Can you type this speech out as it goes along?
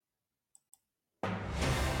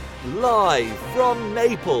Live from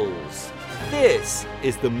Naples, this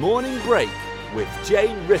is The Morning Break with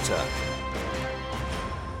Jane Ritter.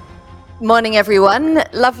 Morning, everyone.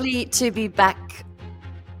 Lovely to be back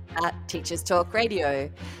at Teachers Talk Radio.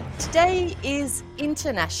 Today is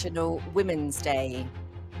International Women's Day.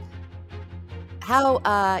 How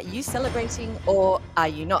are you celebrating, or are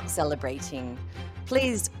you not celebrating?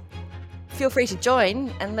 Please feel free to join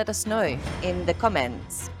and let us know in the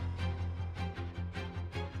comments.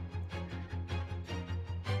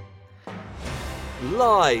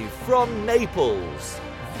 Live from Naples,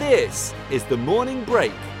 this is The Morning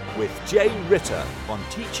Break with Jane Ritter on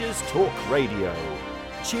Teachers Talk Radio.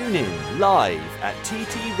 Tune in live at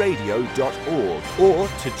ttradio.org, or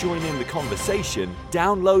to join in the conversation,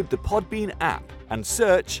 download the Podbean app and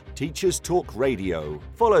search Teachers Talk Radio.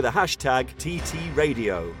 Follow the hashtag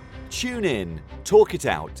TTRadio. Tune in, talk it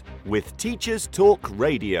out with Teachers Talk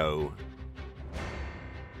Radio.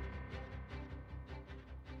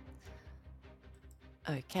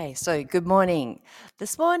 Okay, so good morning.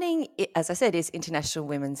 This morning, as I said, is International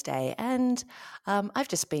Women's Day, and I've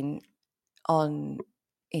just been on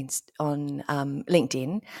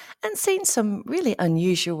LinkedIn and seen some really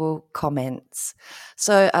unusual comments.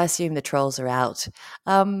 So I assume the trolls are out.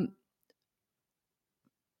 As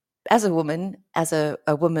a woman, a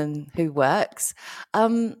woman who works,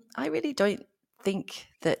 I really don't think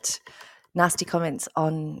that nasty comments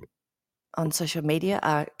on social media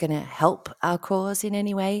are going to help our cause in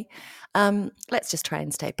any way. Let's just try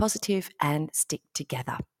and stay positive and stick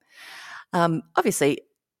together. Obviously,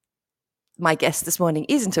 my guest this morning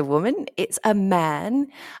isn't a woman, it's a man,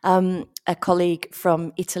 a colleague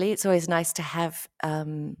from Italy. It's always nice to have,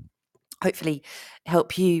 hopefully,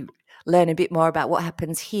 help you learn a bit more about what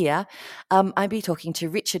happens here. I'll be talking to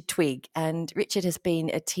Richard Twigg, and Richard has been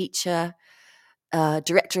a teacher,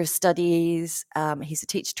 director of studies. He's a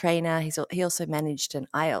teacher trainer. He also managed an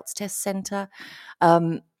IELTS test centre.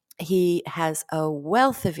 He has a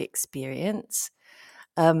wealth of experience.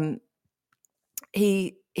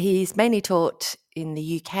 He's mainly taught in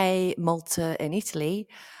the UK, Malta, and Italy,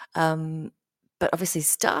 but obviously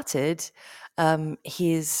started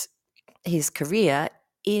his career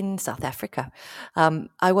in South Africa.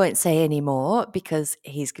 I won't say any more because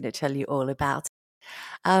he's going to tell you all about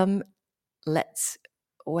it. Let's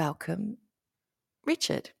welcome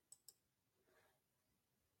Richard.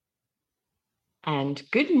 And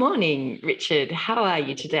good morning, Richard. How are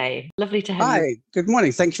you today? Lovely to have you. Hi, good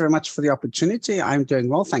morning. Thank you very much for the opportunity. I'm doing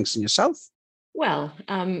well, thanks. And yourself? Well,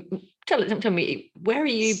 tell me, where are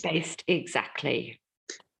you based exactly?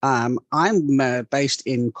 I'm based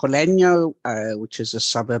in Collegno, which is a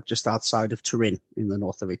suburb just outside of Turin in the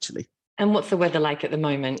north of Italy. And what's the weather like at the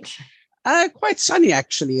moment? Quite sunny,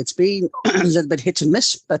 actually. It's been a little bit hit and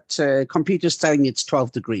miss, but computer's telling it's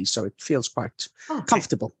 12 degrees, so it feels quite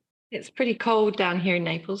comfortable. It's pretty cold down here in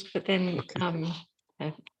Naples, but then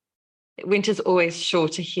winter's always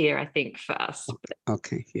shorter here, I think, for us.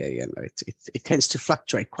 Okay, yeah, no, it tends to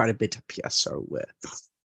fluctuate quite a bit up here. So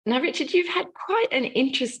now, Richard, you've had quite an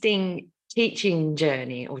interesting teaching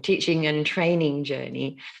journey, or teaching and training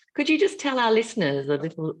journey. Could you just tell our listeners a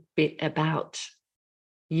little bit about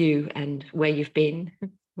you and where you've been,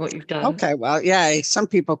 what you've done? Okay, well, yeah, some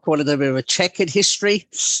people call it a bit of a checkered history.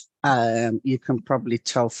 You can probably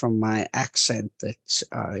tell from my accent that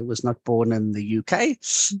I was not born in the UK.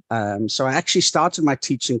 So I actually started my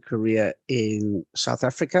teaching career in South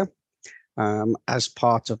Africa as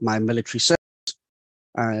part of my military service.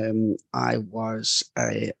 I was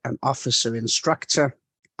an officer instructor,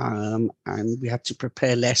 and we had to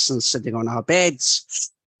prepare lessons sitting on our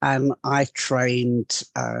beds. And I trained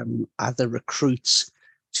other recruits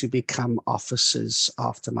to become officers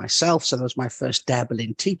after myself. So that was my first dabble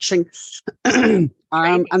in teaching. And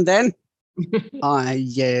then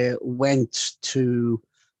I went to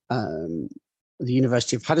the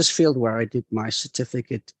University of Huddersfield, where I did my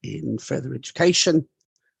certificate in further education,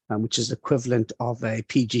 which is equivalent of a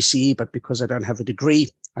PGCE, but because I don't have a degree,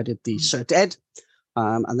 I did the Cert Ed.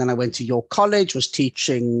 And then I went to York College, was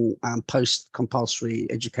teaching post-compulsory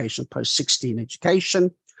education, post-16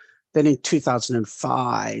 education. Then in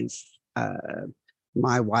 2005,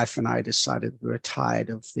 my wife and I decided we were tired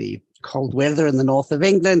of the cold weather in the north of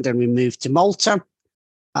England, and we moved to Malta.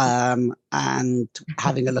 And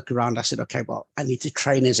having a look around, I said, okay, well, I need to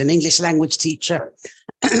train as an English language teacher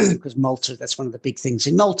because Malta, that's one of the big things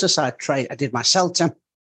in Malta. So I did my CELTA.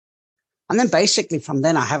 And then basically from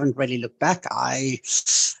then, I haven't really looked back. I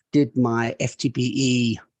did my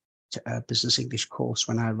FTBE business English course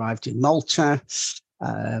when I arrived in Malta.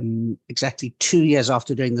 Exactly 2 years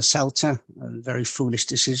after doing the CELTA, a very foolish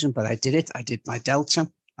decision, but I did it. I did my Delta.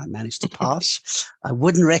 I managed to pass. I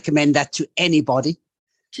wouldn't recommend that to anybody,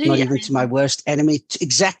 not even to my worst enemy.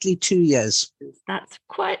 Exactly 2 years. That's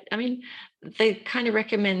quite, I mean, they kind of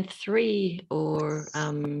recommend 3 or...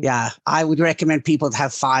 Yeah, I would recommend people to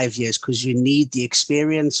have 5 years because you need the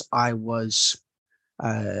experience. I was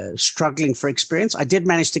struggling for experience. I did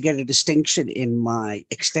manage to get a distinction in my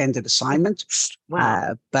extended assignment.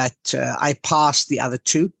 Wow. But I passed the other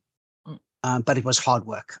 2. But it was hard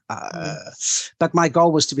work. But my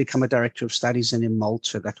goal was to become a director of studies, and in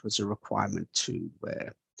Malta, that was a requirement to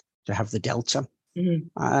have the Delta.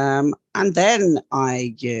 And then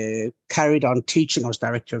I carried on teaching. I was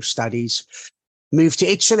director of studies, moved to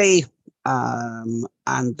Italy,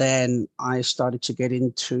 and then I started to get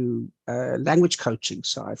into language coaching.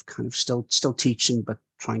 So I've kind of still teaching, but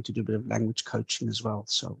trying to do a bit of language coaching as well.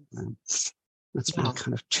 So that's been a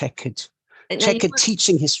kind of checkered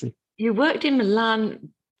teaching history. You worked in Milan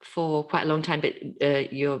for quite a long time, but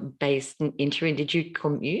you're based in Turin. Did you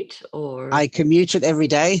commute or? I commuted every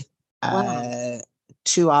day, Wow.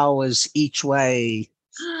 2 hours each way,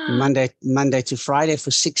 Monday to Friday for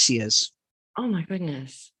 6 years. Oh my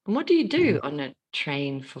goodness. And what do you do on a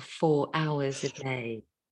train for 4 hours a day?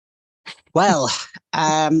 Well,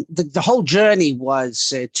 the whole journey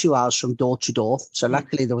was 2 hours from door to door. So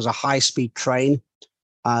luckily there was a high-speed train.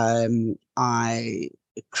 We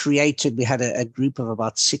had a group of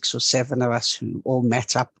about 6 or 7 of us who all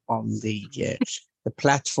met up on the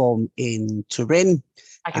platform in Turin.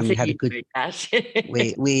 I can see had a good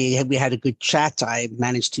we had a good chat. I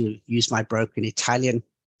managed to use my broken Italian.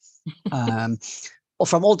 Or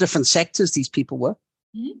from all different sectors, these people were.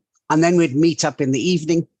 And then we'd meet up in the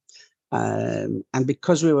evening. And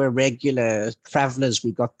because we were regular travelers,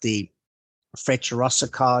 we got the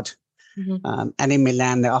Frecciarossa card. And in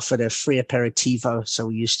Milan, they offered a free aperitivo. So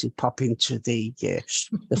we used to pop into the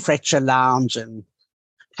Freccia lounge and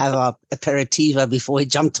have our aperitivo before we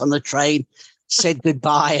jumped on the train, said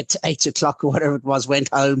goodbye at 8 o'clock or whatever it was, went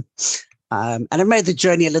home. And it made the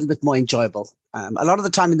journey a little bit more enjoyable. A lot of the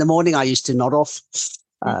time in the morning, I used to nod off.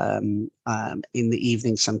 In the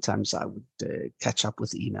evening, sometimes I would catch up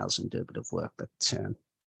with emails and do a bit of work. But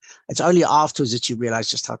it's only afterwards that you realize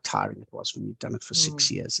just how tiring it was when you've done it for 6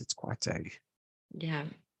 years. It's quite a... Yeah.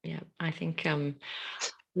 I think,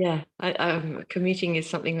 commuting is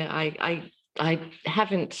something that I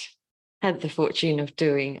haven't had the fortune of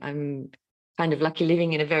doing. I'm kind of lucky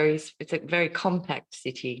living in it's a very compact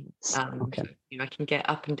city. Okay. So, I can get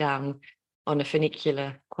up and down on a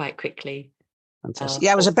funicular quite quickly. Fantastic.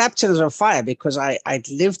 It was a baptism of fire because I'd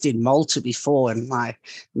lived in Malta before, and my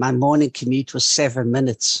morning commute was 7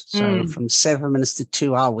 minutes. So from 7 minutes to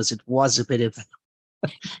 2 hours, it was a bit of,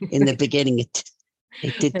 in the beginning, it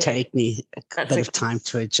did take me a bit of time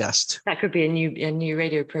to adjust. That could be a new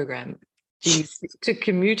radio program. To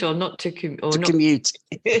commute or not to commute? Commute.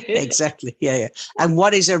 Exactly. Yeah. And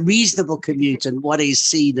what is a reasonable commute and what is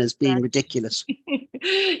seen as being ridiculous?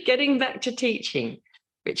 Getting back to teaching.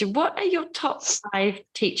 Richard, what are your top 5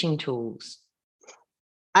 teaching tools?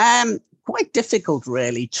 Quite difficult,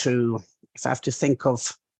 really, if I have to think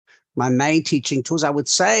of my main teaching tools. I would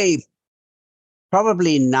say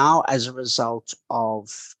probably now, as a result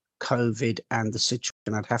of COVID and the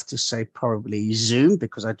situation, I'd have to say probably Zoom,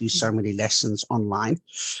 because I do so many lessons online.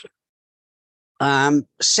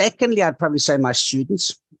 Secondly, I'd probably say my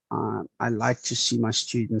students. I like to see my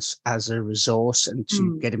students as a resource and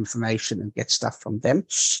to get information and get stuff from them.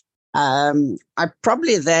 I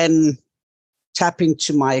probably then tap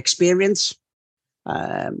into my experience,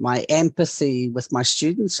 my empathy with my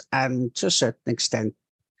students, and to a certain extent,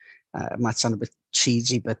 it might sound a bit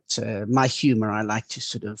cheesy, but my humor. I like to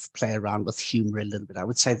sort of play around with humor a little bit. I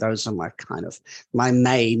would say those are my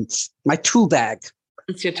tool bag.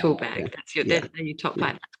 It's your tool bag. That's your top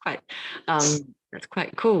 5. That's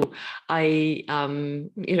quite cool. It's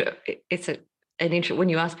an interest when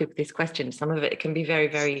you ask people this question. Some of it can be very,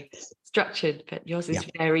 very structured, but yours is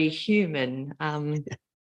very human. I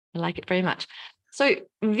like it very much. So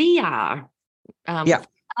VR. Our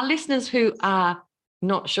listeners who are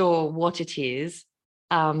not sure what it is,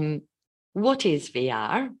 what is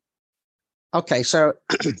VR? Okay, so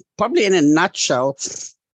probably in a nutshell,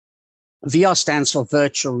 VR stands for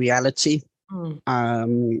virtual reality.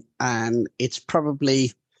 And it's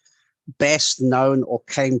probably best known or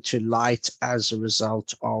came to light as a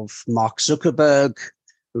result of Mark Zuckerberg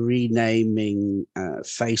renaming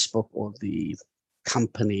Facebook, or the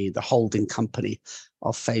holding company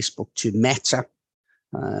of Facebook, to Meta,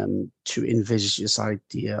 to envisage this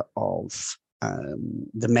idea of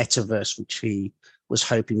the metaverse, which he was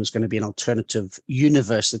hoping was going to be an alternative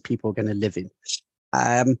universe that people are going to live in.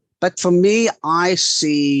 But for me, I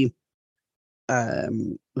see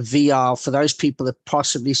VR, for those people that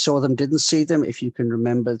possibly saw them, didn't see them, if you can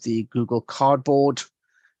remember the Google Cardboard,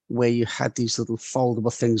 where you had these little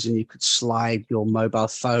foldable things and you could slide your mobile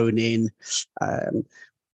phone in.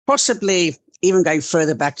 Possibly even going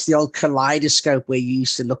further back to the old kaleidoscope where you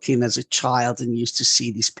used to look in as a child and used to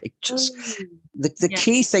see these pictures. The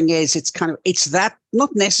key thing is it's that,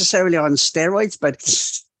 not necessarily on steroids, but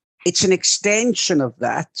it's an extension of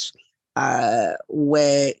that,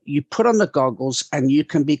 where you put on the goggles and you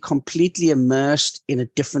can be completely immersed in a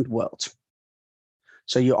different world.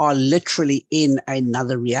 So you are literally in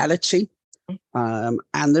another reality,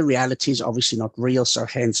 and the reality is obviously not real, so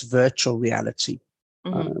hence virtual reality.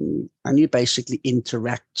 And you basically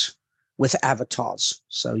interact with avatars.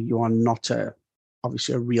 So you are not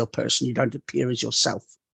obviously a real person. You don't appear as yourself.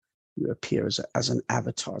 You appear as an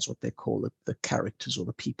avatar, is what they call it, the characters or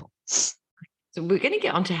the people. So we're going to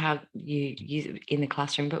get onto how you use it in the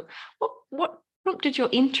classroom, but what prompted your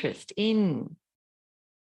interest in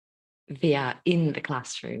VR in the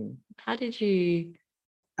classroom? How did you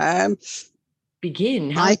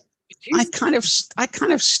begin? I kind of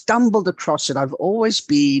stumbled across it. I've always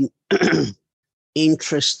been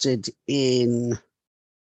interested in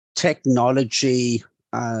technology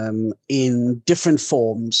in different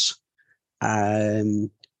forms.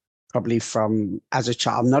 Probably from as a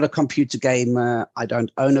child. I'm not a computer gamer. I don't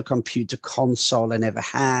own a computer console. I never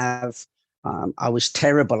have. I was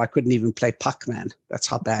terrible. I couldn't even play Pac-Man. That's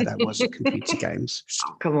how bad I was at computer games.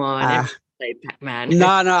 Oh, come on. Play Pac-Man. No,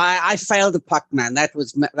 I failed at Pac-Man. That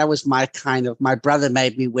was my my brother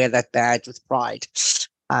made me wear that badge with pride.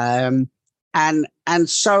 And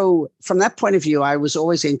so from that point of view, I was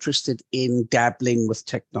always interested in dabbling with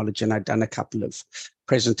technology, and I'd done a couple of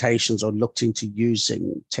presentations or looked into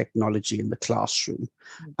using technology in the classroom.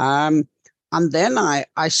 And then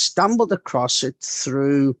I stumbled across it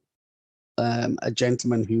through a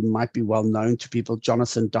gentleman who might be well known to people,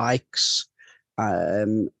 Jonathan Dykes,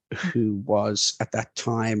 who was at that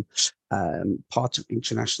time part of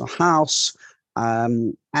International House.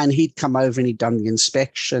 And he'd come over and he'd done the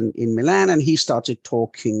inspection in Milan, and he started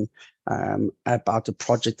talking about a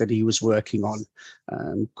project that he was working on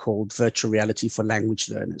called Virtual Reality for Language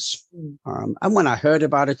Learners. And when I heard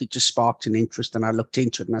about it, it just sparked an interest, and I looked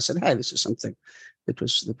into it and I said, hey, this is something that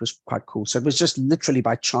was quite cool. So it was just literally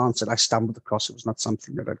by chance that I stumbled across it. It was not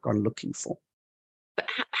something that I'd gone looking for. But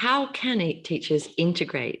how can teachers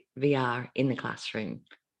integrate VR in the classroom?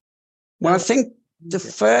 Well, I think the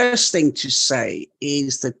first thing to say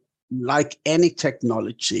is that, like any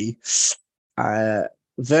technology,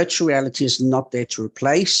 virtual reality is not there to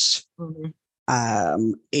replace.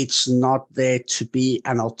 It's not there to be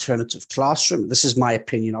an alternative classroom. This is my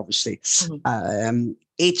opinion, obviously.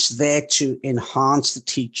 It's there to enhance the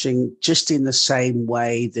teaching, just in the same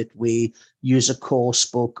way that we use a course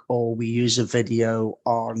book or we use a video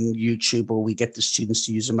on YouTube, or we get the students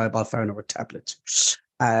to use a mobile phone or a tablet.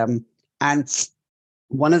 And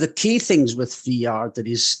one of the key things with VR that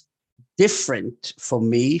is different for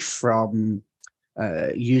me from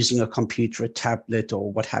using a computer, a tablet,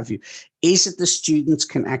 or what have you, is that the students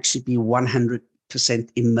can actually be 100%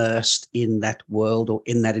 immersed in that world or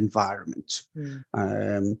in that environment.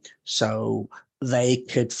 So they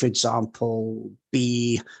could, for example,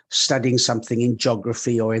 be studying something in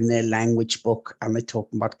geography or in their language book, and they're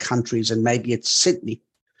talking about countries, and maybe it's Sydney,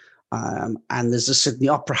 and there's a Sydney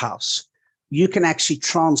Opera House. You can actually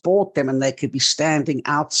transport them, and they could be standing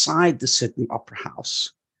outside the Sydney Opera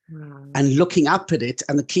House and looking up at it.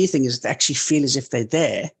 And the key thing is they actually feel as if they're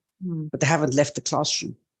there, but they haven't left the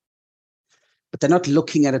classroom. But they're not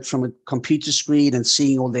looking at it from a computer screen and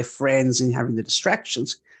seeing all their friends and having the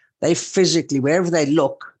distractions. They physically, wherever they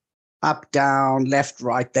look, up, down, left,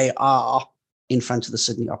 right, they are in front of the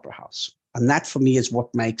Sydney Opera House. And that, for me, is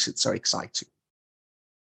what makes it so exciting.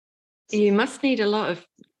 You must need a lot of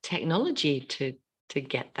technology to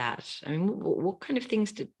get that. I mean, what kind of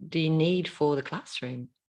things do you need for the classroom?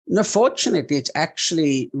 No, fortunately, it's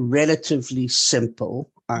actually relatively simple,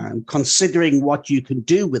 considering what you can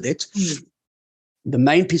do with it. The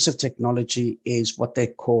main piece of technology is what they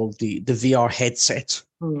call the VR headset,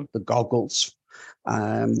 the goggles.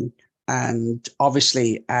 And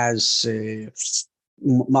obviously, as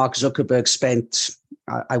Mark Zuckerberg spent,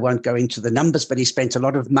 I won't go into the numbers, but he spent a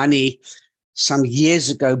lot of money some years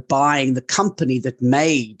ago buying the company that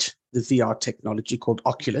made the VR technology called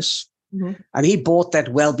Oculus. And he bought that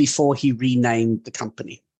well before he renamed the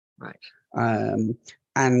company. Right.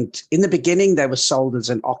 And in the beginning, they were sold as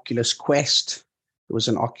an Oculus Quest. There was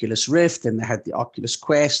an Oculus Rift, and they had the Oculus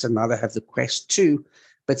Quest, and now they have the Quest 2.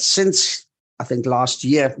 But since I think last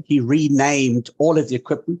year, he renamed all of the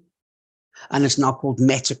equipment and it's now called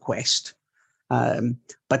MetaQuest.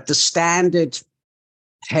 But the standard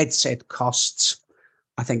headset costs,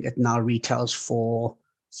 I think it now retails for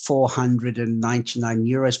 499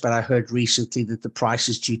 euros, but I heard recently that the price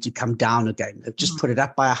is due to come down again. They've just put it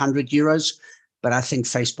up by 100 euros, but I think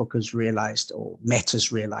Facebook has realized, or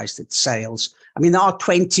Meta's realized, its sales. I mean, there are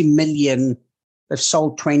 20 million, they've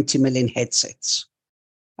sold 20 million headsets.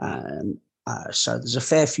 So there's a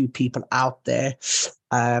fair few people out there.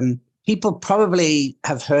 People probably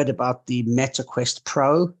have heard about the MetaQuest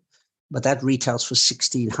Pro, but that retails for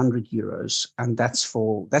 1,600 euros, and that's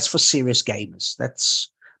for serious gamers. That's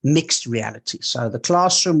mixed reality. So the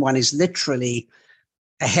classroom one is literally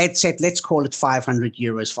a headset. Let's call it 500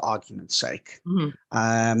 euros for argument's sake.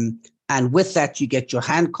 And with that, you get your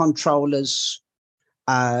hand controllers,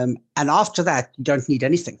 and after that, you don't need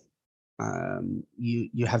anything.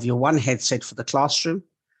 You have your one headset for the classroom.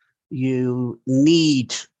 You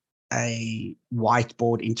need a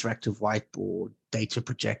whiteboard, interactive whiteboard, data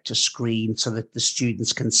projector screen so that the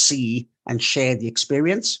students can see and share the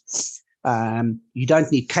experience. You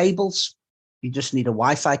don't need cables. You just need a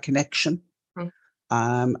Wi-Fi connection.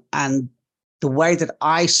 And the way that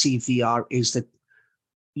I see VR is that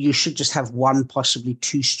you should just have one, possibly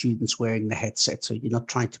two students wearing the headset. So you're not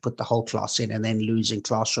trying to put the whole class in and then losing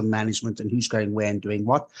classroom management and who's going where and doing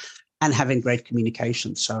what, and having great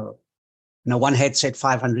communication. So, one headset,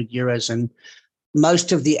 500 euros, and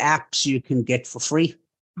most of the apps you can get for free.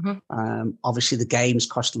 Obviously, the games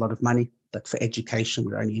cost a lot of money, but for education,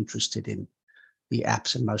 we're only interested in the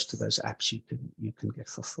apps, and most of those apps you can get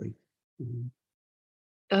for free.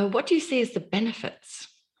 What do you see as the benefits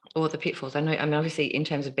or the pitfalls? I mean, obviously, in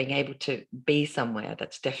terms of being able to be somewhere,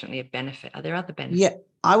 that's definitely a benefit. Are there other benefits? Yeah,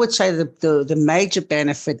 I would say the major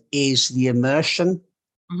benefit is the immersion.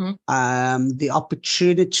 The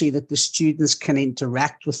opportunity that the students can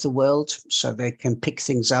interact with the world, so they can pick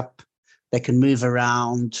things up, they can move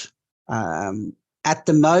around. At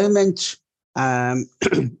the moment,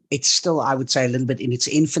 it's still, I would say, a little bit in its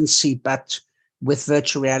infancy, but with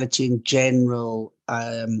virtual reality in general,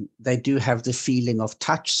 they do have the feeling of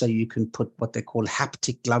touch, so you can put what they call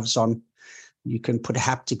haptic gloves on. You can put a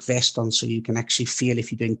haptic vest on, so you can actually feel, if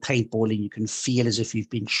you're doing paintballing, you can feel as if you've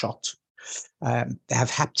been shot. They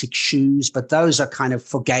have haptic shoes, but those are kind of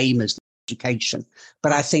for gamers, education.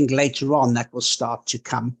 But I think later on that will start to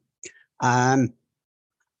come. And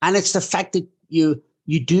it's the fact that you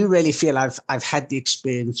do really feel, I've had the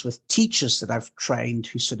experience with teachers that I've trained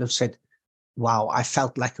who sort of said, wow, I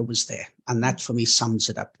felt like I was there. And that for me sums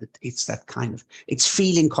it up. That it's that kind of, it's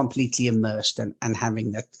feeling completely immersed and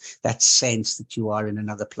having that sense that you are in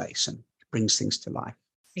another place, and it brings things to life.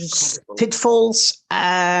 Incredible. Pitfalls,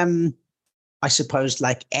 I suppose,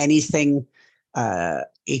 like anything,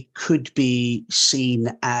 it could be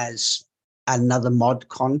seen as another mod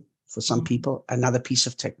con for some people, another piece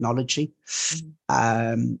of technology.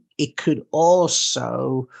 It could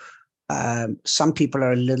also, some people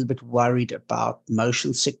are a little bit worried about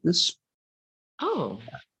motion sickness. Oh,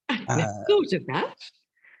 I never thought of that.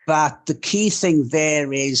 But the key thing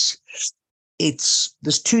there is,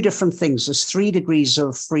 there's two different things. There's 3 degrees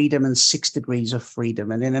of freedom and 6 degrees of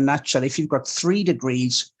freedom. And in a nutshell, if you've got 3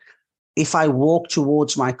 degrees, if I walk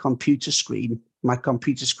towards my computer screen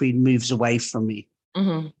moves away from me.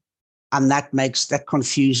 And that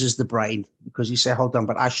confuses the brain, because you say, hold on,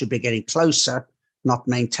 but I should be getting closer, not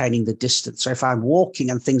maintaining the distance. So if I'm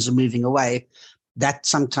walking and things are moving away, that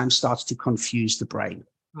sometimes starts to confuse the brain.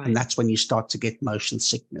 Right. And that's when you start to get motion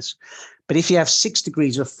sickness. But if you have 6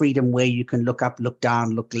 degrees of freedom where you can look up, look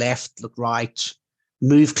down, look left, look right,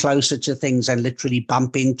 move closer to things and literally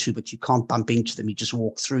bump into, but you can't bump into them, you just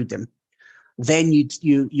walk through them, then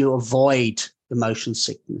you avoid the motion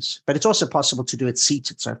sickness. But it's also possible to do it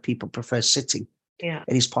seated. So if people prefer sitting, it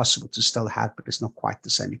is possible to still have, but it's not quite the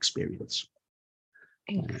same experience.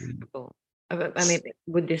 Incredible. I mean,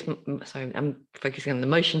 would this, sorry, I'm focusing on the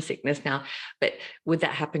motion sickness now, but would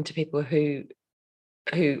that happen to people who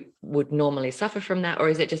would normally suffer from that? Or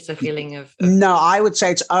is it just a feeling of... No, I would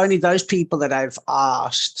say it's only those people that I've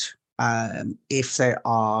asked if they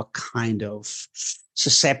are kind of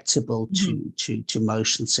susceptible to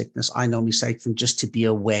motion sickness. I normally say to them just to be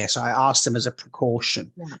aware. So I ask them as a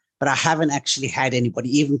precaution. But I haven't actually had anybody,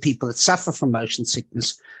 even people that suffer from motion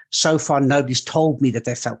sickness, so far nobody's told me that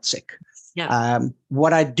they felt sick.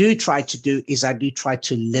 What I do try to do is I do try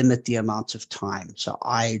to limit the amount of time. So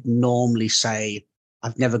I normally say,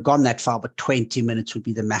 I've never gone that far, but 20 minutes would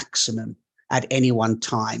be the maximum at any one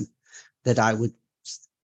time that I would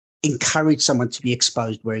encourage someone to be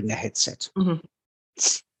exposed wearing a headset.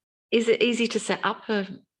 Is it easy to set up a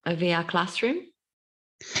VR classroom?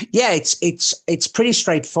 Yeah, it's pretty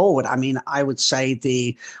straightforward. I mean, I would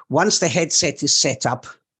say once the headset is set up,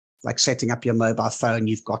 like setting up your mobile phone,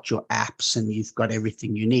 you've got your apps and you've got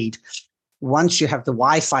everything you need. Once you have the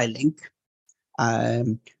Wi-Fi link,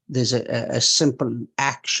 there's a simple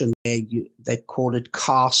action there. They call it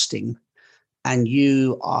casting, and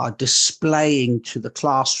you are displaying to the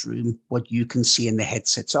classroom what you can see in the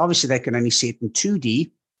headset. So obviously they can only see it in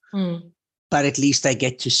 2D. But at least they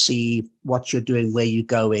get to see what you're doing, where you're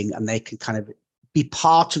going, and they can kind of be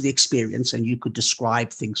part of the experience, and you could describe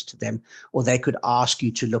things to them, or they could ask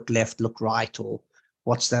you to look left, look right, or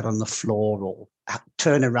what's that on the floor, or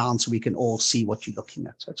turn around so we can all see what you're looking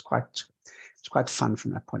at. So it's quite fun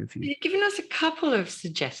from that point of view. You've given us a couple of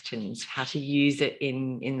suggestions how to use it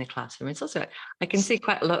in the classroom. It's also, I can see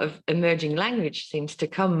quite a lot of emerging language seems to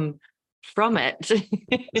come from it.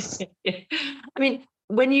 I mean,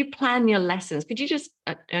 when you plan your lessons, could you just,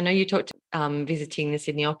 I know you talked visiting the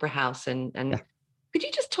Sydney Opera House, and could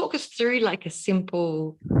you just talk us through like a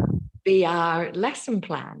simple VR lesson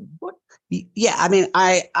plan? Yeah, I mean,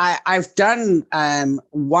 I've done,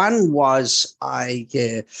 one was I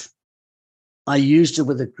used it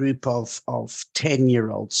with a group of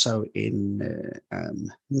 10-year-olds, so in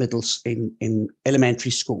in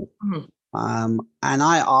elementary school. And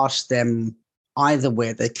I asked them either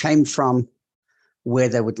where they came from, where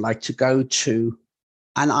they would like to go to,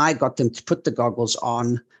 and I got them to put the goggles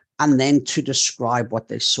on and then to describe what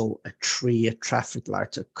they saw: a tree, a traffic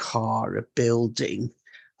light, a car, a building.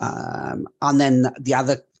 And then the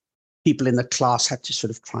other people in the class had to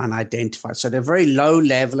sort of try and identify. So they're very low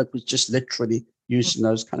level. It was just literally using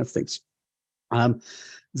those kind of things.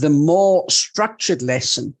 The more structured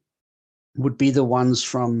lesson would be the ones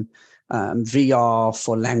from VR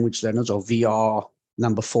for language learners, or VR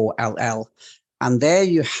number 4LL. And there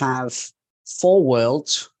you have 4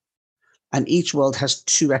 worlds, and each world has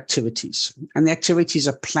 2 activities. And the activities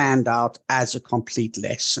are planned out as a complete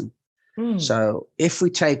lesson. So if we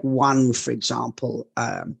take one, for example,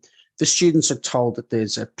 the students are told that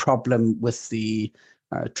there's a problem with the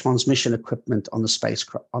transmission equipment on the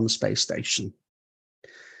space station.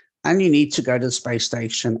 And you need to go to the space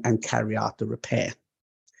station and carry out the repair.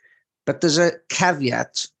 But there's a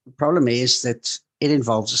caveat. The problem is that it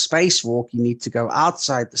involves a spacewalk. You need to go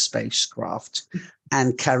outside the spacecraft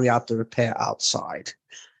and carry out the repair outside.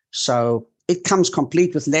 So it comes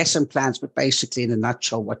complete with lesson plans, but basically in a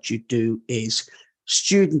nutshell, what you do is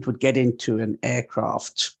student would get into an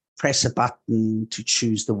aircraft, press a button to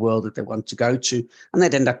choose the world that they want to go to, and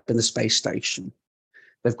they'd end up in the space station.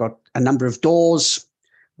 They've got a number of doors.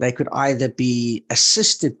 They could either be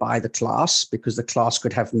assisted by the class, because the class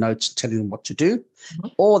could have notes telling them what to do,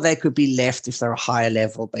 or they could be left, if they're a higher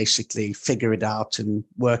level, basically figure it out and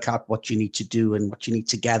work out what you need to do and what you need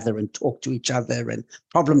to gather and talk to each other and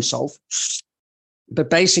problem solve. But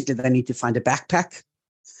basically, they need to find a backpack.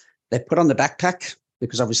 They put on the backpack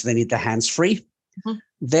because obviously they need their hands free.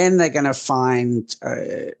 Then they're going to find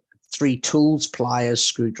 3 tools: pliers,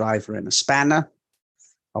 screwdriver, and a spanner.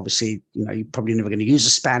 Obviously, you're probably never going to use a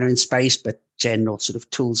spanner in space, but general sort of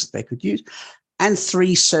tools that they could use. And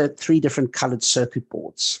 3 different colored circuit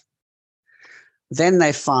boards. Then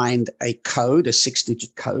they find a code, a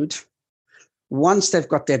 6-digit code. Once they've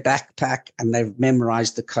got their backpack and they've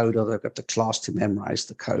memorized the code, or they've got the class to memorize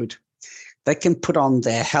the code, they can put on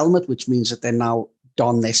their helmet, which means that they now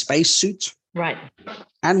don their spacesuit. Right.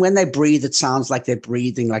 And when they breathe, it sounds like they're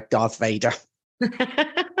breathing like Darth Vader.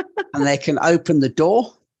 And they can open the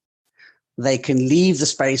door. They can leave the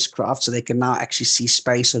spacecraft, so they can now actually see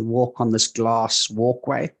space and walk on this glass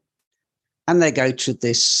walkway. And they go to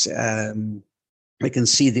this, they can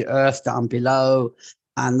see the Earth down below.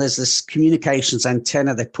 And there's this communications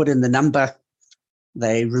antenna. They put in the number.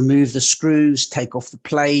 They remove the screws, take off the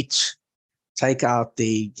plate, take out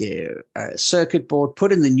the circuit board,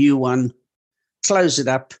 put in the new one, close it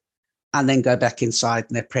up, and then go back inside,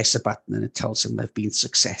 and they press a button and it tells them they've been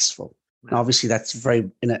successful. And obviously, that's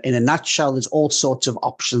very, in a nutshell, there's all sorts of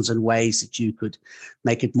options and ways that you could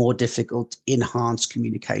make it more difficult, enhance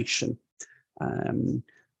communication. And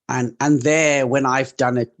there, when I've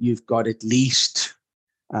done it, you've got at least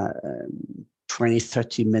 20,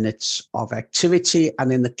 30 minutes of activity.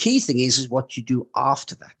 And then the key thing is what you do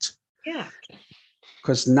after that. Yeah.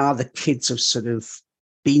 Because now the kids have sort of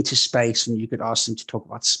been to space, and you could ask them to talk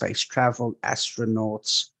about space travel,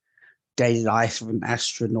 astronauts, daily life of an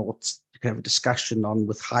astronaut. You could have a discussion on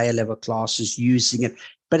with higher level classes using it.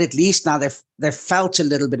 But at least now they've felt a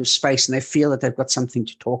little bit of space, and they feel that they've got something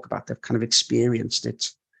to talk about. They've kind of experienced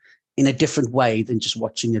it in a different way than just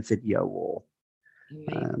watching a video or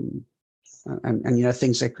And you know,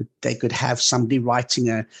 things they could have somebody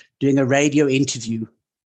doing a radio interview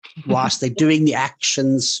whilst they're doing the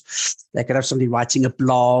actions. They could have somebody writing a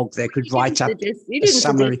blog. They could write up a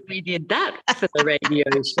summary. We did that for the radio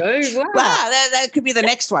show. Wow, that could be the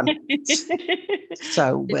next one.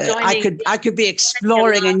 So I could be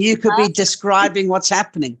exploring, and you could be describing what's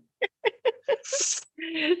happening.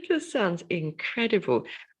 This sounds incredible.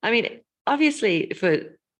 I mean, obviously, for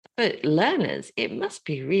learners, it must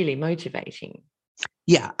be really motivating.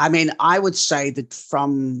 Yeah, I mean, I would say that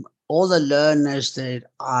from all the learners that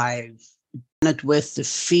I've done it with, the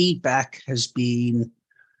feedback has been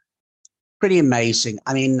pretty amazing.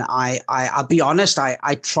 I mean, I'll be honest,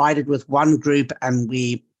 I tried it with one group, and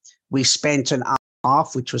we spent an hour and a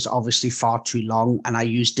half, which was obviously far too long, and I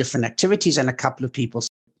used different activities, and a couple of people said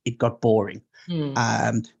it got boring.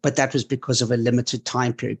 But that was because of a limited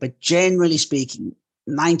time period. But generally speaking,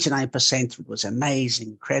 99% was amazing,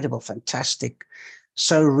 incredible, fantastic,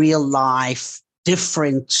 so real life,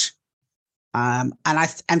 different. And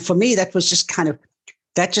for me, that was just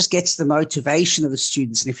that just gets the motivation of the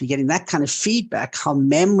students. And if you're getting that kind of feedback, how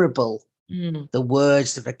memorable the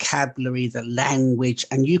words, the vocabulary, the language,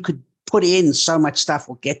 and you could put in so much stuff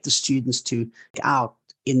will get the students to get out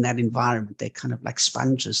in that environment. They're kind of like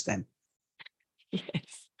sponges then.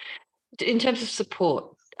 Yes. In terms of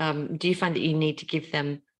support, do you find that you need to give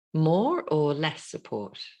them more or less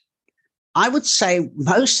support? I would say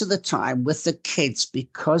most of the time with the kids,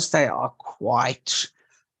 because they are quite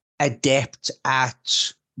adept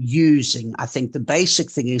at using, I think the basic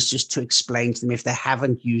thing is just to explain to them, if they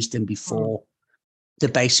haven't used them before, the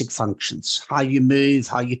basic functions, how you move,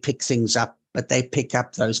 how you pick things up, but they pick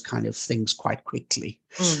up those kind of things quite quickly.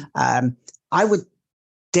 I would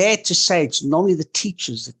dare to say it's normally the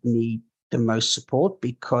teachers that need the most support,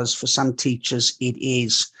 because for some teachers, it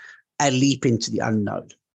is a leap into the unknown.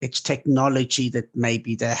 It's technology that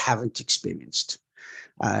maybe they haven't experienced.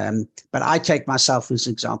 But I take myself as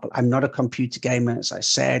an example. I'm not a computer gamer, as I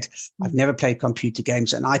said. I've never played computer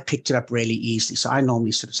games, and I picked it up really easily. So I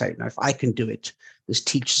normally sort of say, if I can do it, there's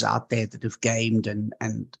teachers out there that have gamed and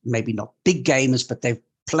maybe not big gamers, but they've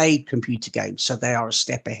played computer games. So they are a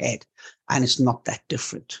step ahead, and it's not that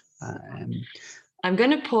different. I'm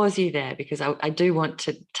going to pause you there, because I do want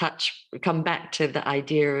to come back to the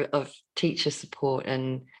idea of teacher support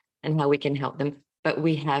and how we can help them. But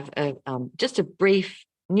we have just a brief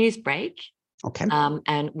news break. Okay.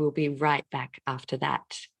 And we'll be right back after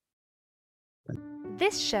that.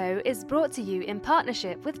 This show is brought to you in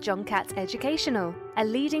partnership with John Catt Educational, a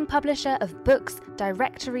leading publisher of books,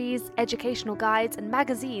 directories, educational guides and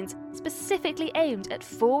magazines specifically aimed at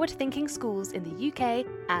forward-thinking schools in the UK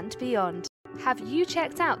and beyond. Have you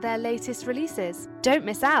checked out their latest releases? Don't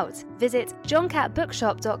miss out! Visit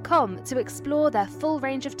johncattbookshop.com to explore their full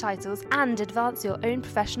range of titles and advance your own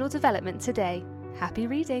professional development today. Happy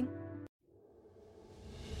reading!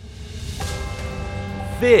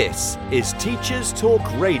 This is Teachers Talk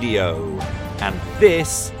Radio, and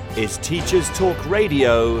this is Teachers Talk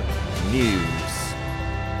Radio News.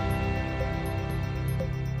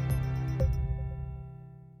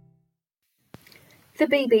 The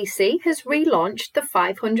BBC has relaunched the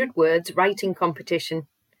 500 Words Writing Competition.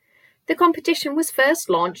 The competition was first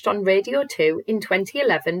launched on Radio 2 in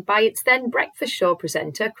 2011 by its then breakfast show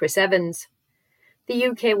presenter Chris Evans. The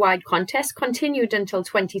UK-wide contest continued until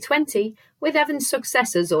 2020 with Evans'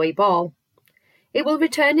 successor Zoe Ball. It will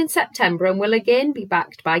return in September and will again be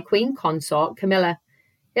backed by Queen Consort Camilla.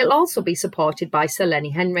 It'll also be supported by Sir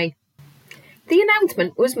Lenny Henry. The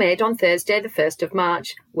announcement was made on Thursday the 1st of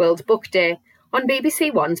March, World Book Day, on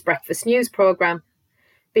BBC One's Breakfast News programme.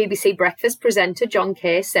 BBC Breakfast presenter John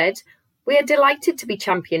Kay said, "We are delighted to be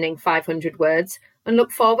championing 500 words and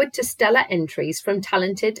look forward to stellar entries from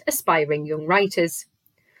talented, aspiring young writers."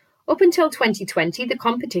 Up until 2020, the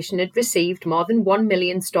competition had received more than 1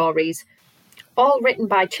 million stories, all written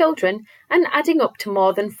by children and adding up to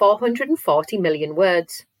more than 440 million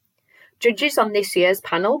words. Judges on this year's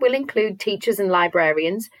panel will include teachers and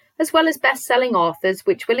librarians, as well as best-selling authors,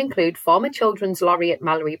 which will include former Children's Laureate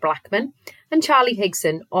Mallory Blackman and Charlie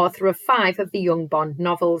Higson, author of 5 of the Young Bond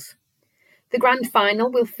novels. The grand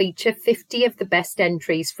final will feature 50 of the best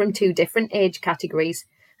entries from 2 different age categories,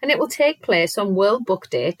 and it will take place on World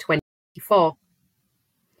Book Day 2024.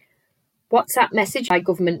 WhatsApp messages by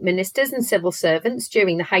government ministers and civil servants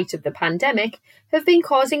during the height of the pandemic have been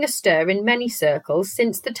causing a stir in many circles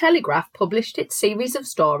since The Telegraph published its series of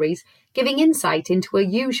stories giving insight into a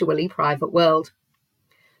usually private world.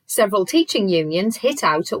 Several teaching unions hit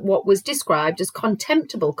out at what was described as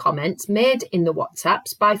contemptible comments made in the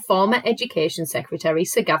WhatsApps by former Education Secretary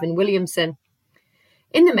Sir Gavin Williamson.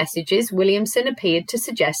 In the messages, Williamson appeared to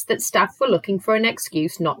suggest that staff were looking for an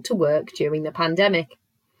excuse not to work during the pandemic.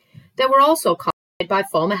 There were also comments made by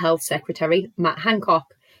former Health Secretary Matt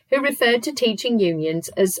Hancock, who referred to teaching unions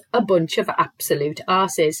as a bunch of absolute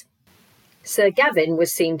arses. Sir Gavin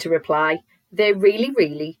was seen to reply, "They really,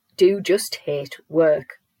 really do just hate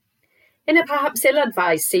work." In a perhaps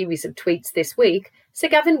ill-advised series of tweets this week, Sir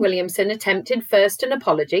Gavin Williamson attempted first an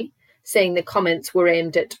apology, saying the comments were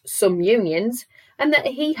aimed at some unions and that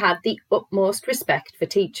he had the utmost respect for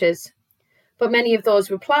teachers. But many of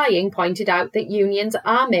those replying pointed out that unions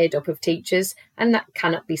are made up of teachers and that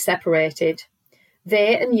cannot be separated.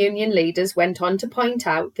 They and union leaders went on to point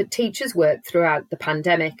out that teachers worked throughout the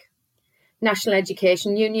pandemic. National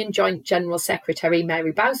Education Union Joint General Secretary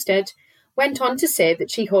Mary Bousted went on to say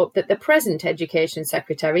that she hoped that the present Education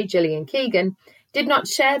Secretary, Gillian Keegan, did not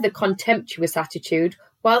share the contemptuous attitude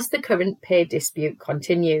whilst the current pay dispute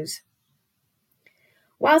continues.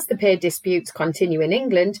 Whilst the pay disputes continue in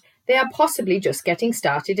England, they are possibly just getting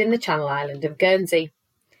started in the Channel Island of Guernsey.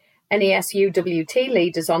 NASUWT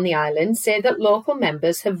leaders on the island say that local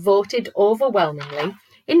members have voted overwhelmingly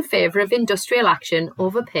in favour of industrial action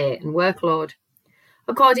over pay and workload.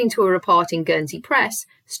 According to a report in Guernsey Press,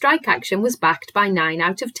 strike action was backed by 9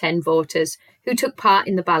 out of 10 voters who took part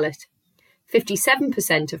in the ballot.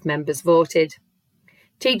 57% of members voted.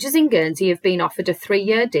 Teachers in Guernsey have been offered a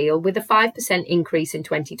 3-year deal with a 5% increase in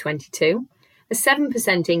 2022, a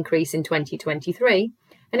 7% increase in 2023,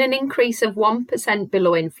 and an increase of 1%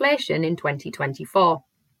 below inflation in 2024.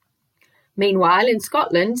 Meanwhile, in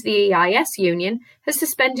Scotland, the EIS union has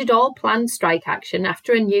suspended all planned strike action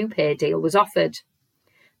after a new pay deal was offered.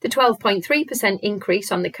 The 12.3%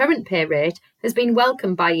 increase on the current pay rate has been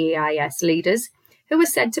welcomed by EIS leaders, who are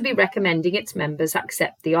said to be recommending its members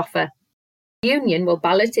accept the offer. The union will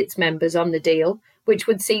ballot its members on the deal, which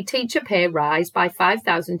would see teacher pay rise by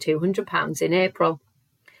 £5,200 in April.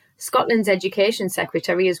 Scotland's Education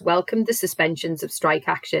Secretary has welcomed the suspensions of strike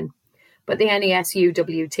action, but the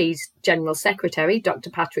NASUWT's General Secretary,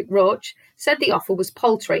 Dr Patrick Roach, said the offer was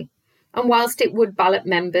paltry, and whilst it would ballot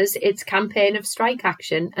members, its campaign of strike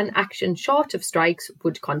action and action short of strikes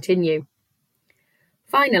would continue.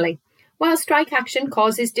 Finally, while strike action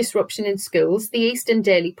causes disruption in schools, the Eastern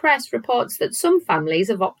Daily Press reports that some families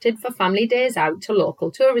have opted for family days out to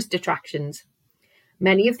local tourist attractions.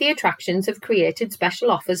 Many of the attractions have created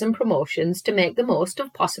special offers and promotions to make the most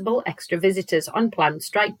of possible extra visitors on planned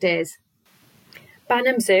strike days.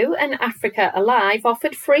 Banham Zoo and Africa Alive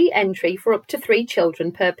offered free entry for up to 3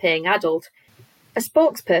 children per paying adult. A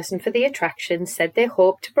spokesperson for the attraction said they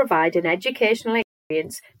hope to provide an educational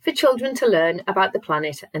experience for children to learn about the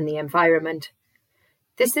planet and the environment.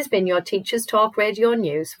 This has been your Teachers Talk Radio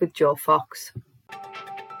News with Joe Fox.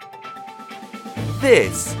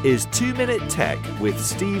 This is 2 Minute Tech with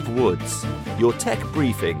Steve Woods, your tech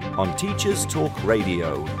briefing on Teachers Talk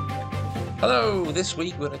Radio. Hello, this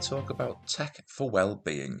week we're going to talk about tech for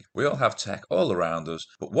well-being. We all have tech all around us,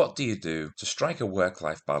 but what do you do to strike a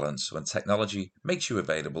work-life balance when technology makes you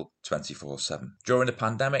available 24/7? During the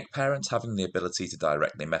pandemic, parents having the ability to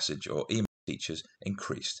directly message or email teachers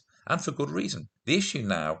increased, and for good reason. The issue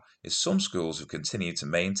now is some schools have continued to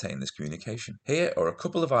maintain this communication. Here are a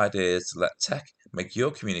couple of ideas to let tech make your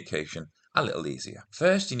communication a little easier.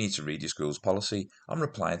 First, you need to read your school's policy on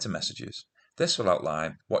replying to messages. This will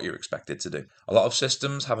outline what you're expected to do. A lot of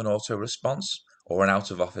systems have an auto response or an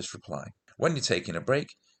out-of-office reply. When you're taking a break,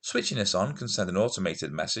 switching this on can send an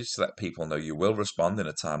automated message to let people know you will respond in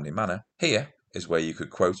a timely manner. Here is where you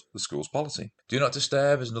could quote the school's policy. Do not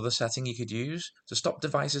disturb is another setting you could use to stop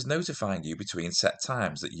devices notifying you between set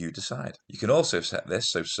times that you decide. You can also set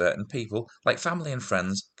this so certain people, like family and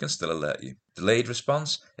friends, can still alert you. Delayed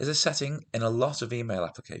response is a setting in a lot of email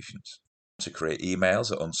applications. To create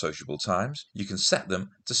emails at unsociable times, you can set them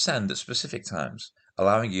to send at specific times,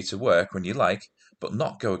 allowing you to work when you like, but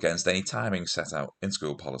not go against any timing set out in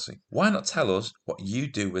school policy. Why not tell us what you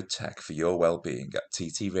do with tech for your well-being at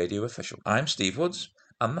TT Radio Official? I'm Steve Woods,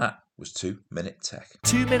 and that was 2 Minute Tech.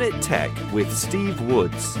 2 Minute Tech with Steve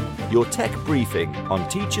Woods, your tech briefing on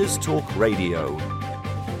Teachers Talk Radio.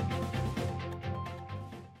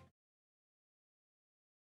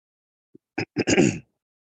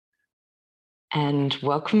 And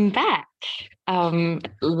welcome back.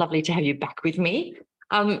 Lovely to have you back with me.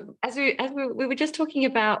 As we were just talking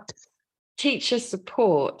about teacher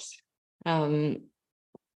support, the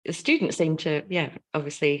students seem to,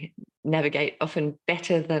 obviously navigate often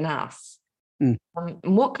better than us.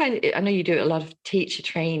 What kind of, I know you do a lot of teacher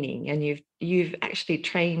training, and you've actually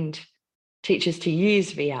trained teachers to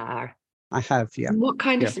use VR. I have, yeah. What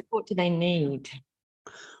kind of support do they need?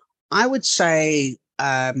 I would say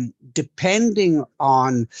depending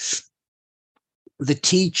on the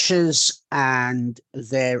teachers and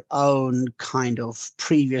their own kind of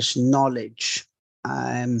previous knowledge,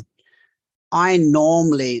 I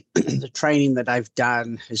normally, the training that I've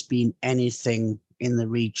done has been anything in the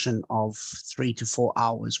region of 3 to 4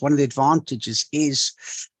 hours. One of the advantages is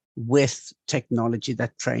with technology,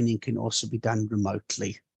 that training can also be done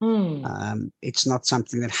remotely. It's not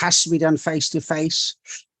something that has to be done face to face.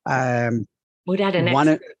 Would add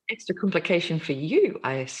an extra complication for you,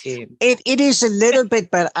 I assume. It is a little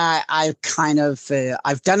bit, but I've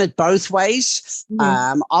done it both ways.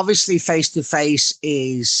 Obviously, face to face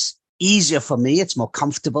is easier for me. It's more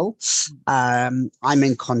comfortable. I'm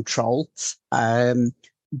in control.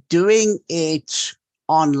 Doing it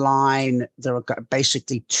online, there are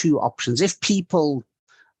basically two options. If people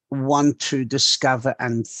want to discover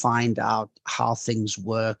and find out how things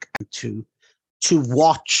work and to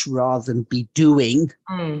watch rather than be doing,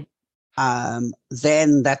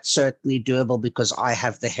 then that's certainly doable because I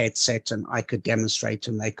have the headset and I could demonstrate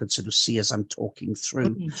and they could sort of see as I'm talking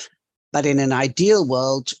through. But in an ideal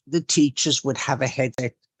world, the teachers would have a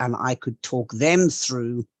headset and I could talk them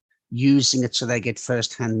through using it so they get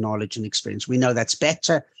firsthand knowledge and experience. We know that's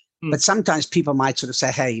better, but sometimes people might sort of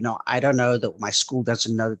say, hey, I don't know that my school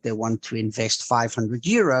doesn't know that they want to invest 500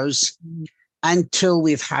 euros until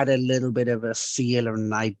we've had a little bit of a feel or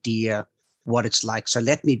an idea what it's like. So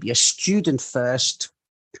let me be a student first.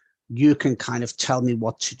 You can kind of tell me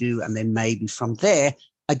what to do. And then maybe from there,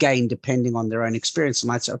 again, depending on their own experience, I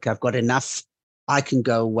might say, okay, I've got enough. I can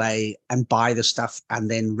go away and buy the stuff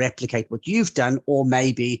and then replicate what you've done. Or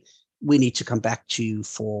maybe we need to come back to you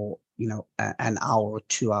for, an hour or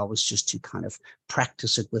 2 hours just to kind of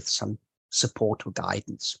practice it with some support or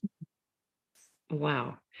guidance.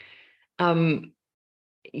 Wow. I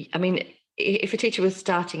mean, if a teacher was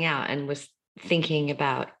starting out and was thinking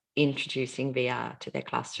about introducing VR to their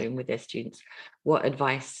classroom with their students, what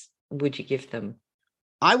advice would you give them?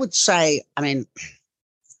 I would say,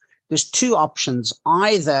 there's two options.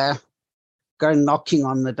 Either go knocking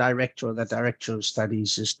on the director or the director of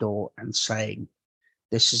studies' door and saying,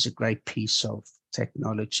 this is a great piece of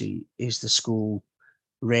technology. Is the school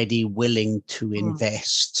ready, willing to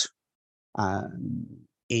invest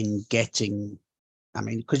in getting,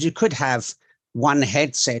 because you could have one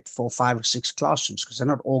headset for 5 or 6 classrooms because they're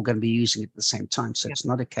not all going to be using it at the same time. So it's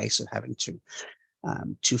not a case of having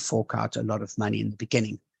to fork out a lot of money in the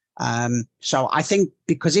beginning. So I think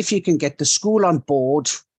because if you can get the school on board,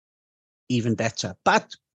 even better.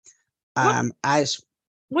 But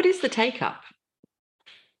what is the take up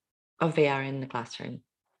of VR in the classroom?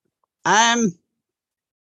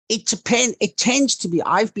 It depends. It tends to be,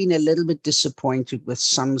 I've been a little bit disappointed with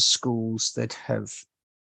some schools that have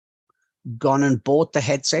gone and bought the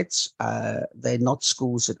headsets. They're not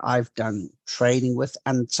schools that I've done training with.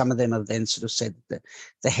 And some of them have then sort of said that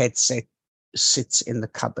the headset sits in the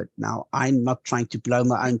cupboard. Now, I'm not trying to blow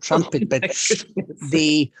my own trumpet, but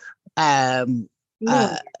the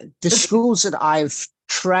schools that I've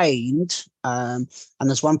trained, and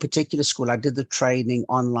there's one particular school, I did the training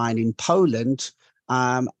online in Poland,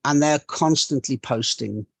 and they're constantly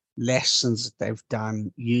posting lessons that they've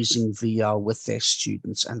done using VR with their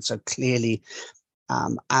students. And so clearly,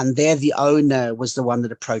 and the owner was the one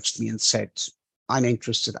that approached me and said, I'm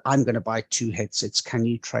interested. I'm going to buy 2 headsets. Can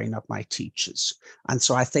you train up my teachers? And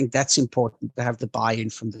so I think that's important to have the buy-in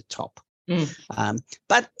from the top.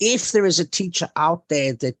 But if there is a teacher out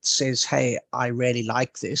there that says, hey, I really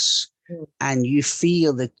like this, and you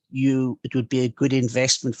feel that it would be a good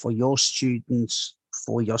investment for your students,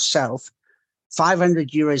 for yourself,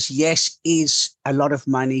 500 euros, yes, is a lot of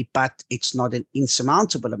money, but it's not an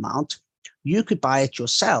insurmountable amount. You could buy it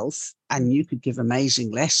yourself and you could give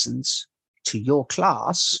amazing lessons to your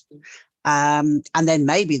class. And then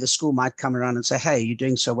maybe the school might come around and say, hey, you're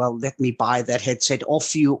doing so well, let me buy that headset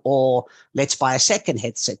off you, or let's buy a second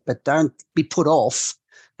headset. But don't be put off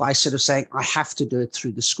by sort of saying, I have to do it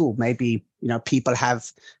through the school. Maybe, people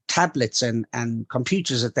have tablets and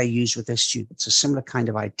computers that they use with their students, a similar kind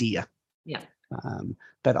of idea. Yeah.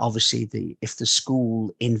 But obviously, if the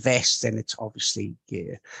school invests, then it's obviously,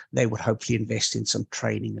 they would hopefully invest in some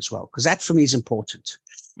training as well, because that for me is important.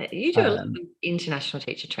 You do a lot of international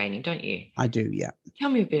teacher training, don't you? I do, yeah. Tell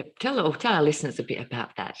me a bit, tell our listeners a bit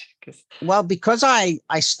about that. Because I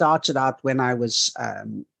started out when I was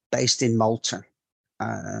based in Malta.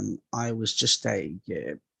 I was just a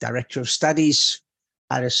director of studies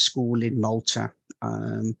at a school in Malta.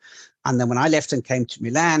 And then when I left and came to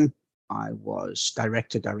Milan, I was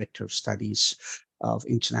director of studies of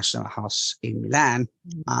International House in Milan.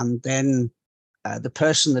 And then the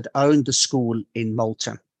person that owned the school in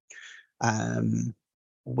Malta.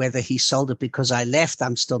 Whether he sold it because I left,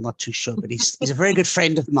 I'm still not too sure, but he's a very good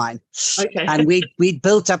friend of mine. Okay. And we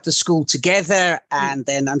built up the school together. And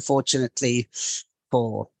then unfortunately,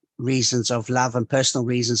 for reasons of love and personal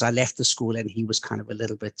reasons, I left the school, and he was kind of a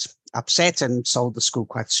little bit upset and sold the school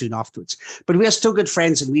quite soon afterwards. But we are still good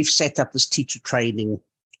friends, and we've set up this teacher training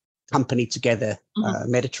company together,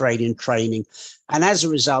 Mediterranean Training. And as a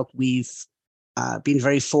result, we've been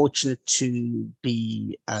very fortunate to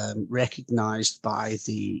be recognized by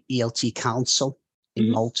the ELT Council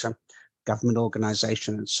in Malta, government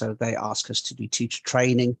organization. And so they ask us to do teacher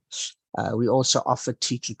training. We also offer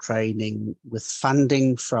teacher training with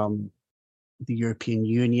funding from the European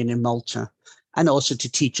Union in Malta, and also to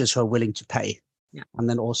teachers who are willing to pay. Yeah. And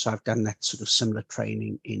then also I've done that sort of similar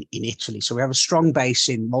training in Italy. So we have a strong base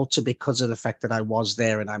in Malta because of the fact that I was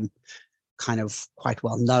there, and I'm kind of quite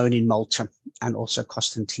well known in Malta, and also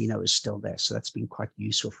Costantino is still there. So that's been quite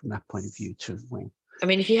useful from that point of view too. I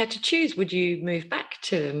mean, if you had to choose, would you move back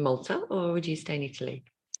to Malta or would you stay in Italy?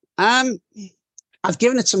 I've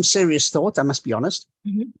given it some serious thought, I must be honest,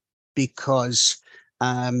 because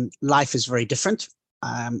life is very different.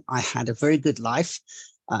 I had a very good life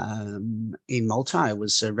in Malta. I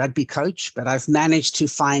was a rugby coach, but I've managed to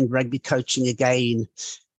find rugby coaching again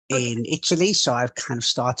in Italy. So I've kind of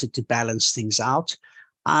started to balance things out.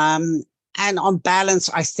 And on balance,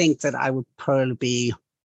 I think that I would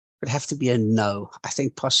have to be a no. I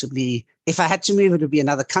think possibly if I had to move, it would be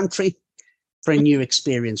another country for a new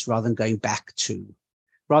experience rather than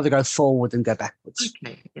rather go forward and go backwards.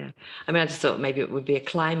 Okay, yeah. I mean, I just thought maybe it would be a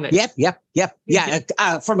climate. Yep.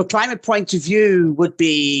 Yeah. From a climate point of view, would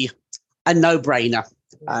be a no-brainer.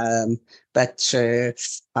 But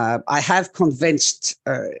I have convinced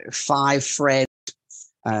 5 friends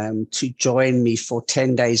to join me for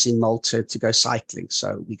 10 days in Malta to go cycling.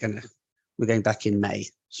 So we're going back in May.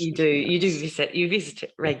 You visit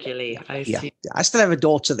it regularly. Yeah. I still have a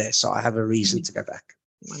daughter there, so I have a reason to go back.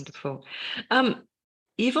 Wonderful.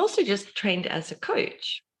 You've also just trained as a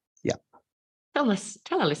coach. Yeah. Tell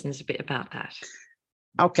our listeners a bit about that.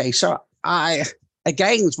 Okay, so again,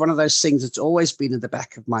 it's one of those things that's always been in the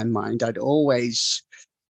back of my mind. I'd always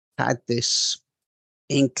had this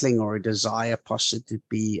inkling or a desire possibly to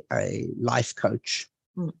be a life coach.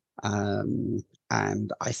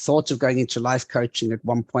 And I thought of going into life coaching at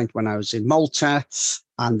one point when I was in Malta,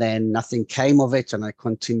 and then nothing came of it, and I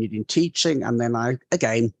continued in teaching. And then I,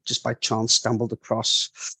 again, just by chance, stumbled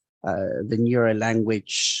across the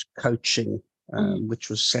neuro-language coaching, which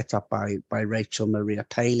was set up by Rachel Maria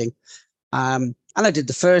Paling. And I did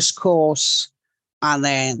the first course, and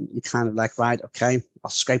then you kind of like, right, okay,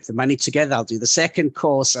 I'll scrape the money together. I'll do the second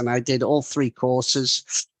course. And I did all 3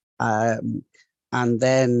 courses. And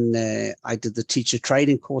then I did the teacher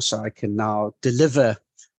training course, so I can now deliver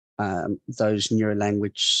those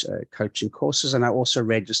neuro-language coaching courses. And I also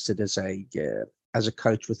registered as a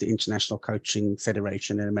coach with the International Coaching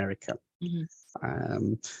Federation in America.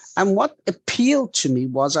 And what appealed to me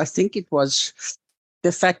was, I think it was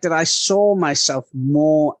the fact that I saw myself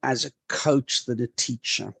more as a coach than a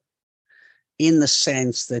teacher, in the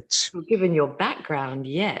sense that... Well, given your background,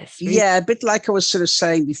 yes. Really. Yeah, a bit like I was sort of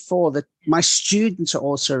saying before, that my students are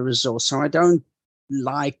also a resource. So I don't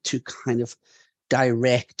like to kind of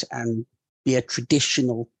direct and be a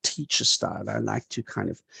traditional teacher style. I like to kind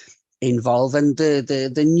of involve. And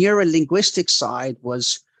the neuro-linguistic side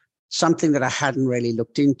was something that I hadn't really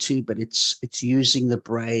looked into, but it's using the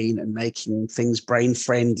brain and making things brain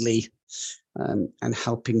friendly, and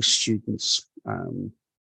helping students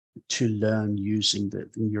to learn using the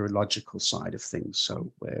neurological side of things.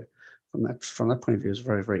 So from that point of view, it's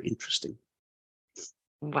very, very interesting.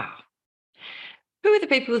 Wow. Who are the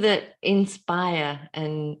people that inspire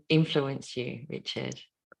and influence you, Richard?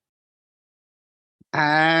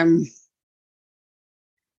 I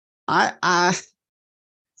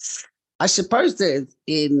suppose that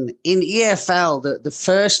in EFL, the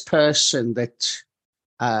first person that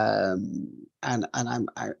and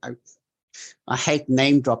I hate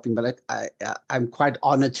name dropping, but I'm quite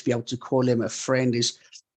honored to be able to call him a friend, is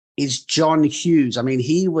John Hughes. I mean,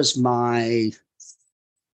 he was my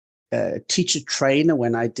teacher trainer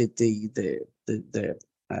when I did the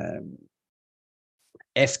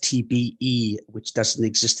FTBE, which doesn't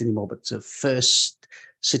exist anymore, but the first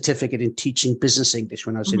certificate in teaching business English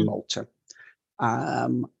when I was in Malta.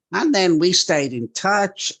 And then we stayed in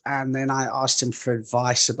touch, and then I asked him for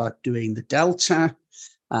advice about doing the Delta,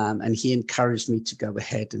 and he encouraged me to go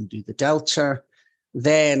ahead and do the Delta.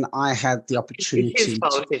 then I had the opportunity. It's his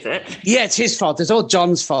fault, is it? Yeah, it's his fault. It's all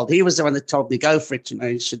John's fault. He was the one that told me, go for it,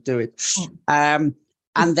 you should do it. And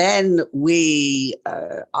then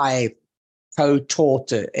I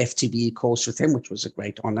co-taught a FTBE course with him, which was a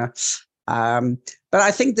great honor. But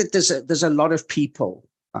I think that there's a lot of people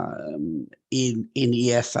in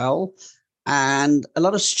EFL and a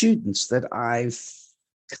lot of students that I've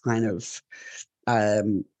kind of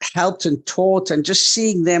helped and taught, and just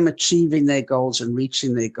seeing them achieving their goals and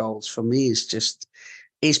reaching their goals for me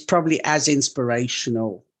is probably as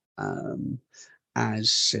inspirational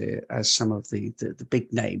as some of the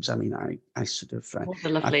big names. I mean, I sort of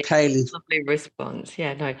lovely response.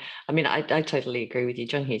 Yeah, no, I mean, I totally agree with you.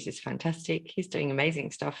 John Hughes is fantastic. He's doing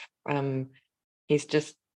amazing stuff. He's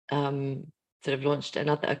just sort of launched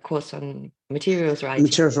a course on materials writing.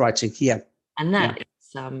 Materials writing, yeah. And that is,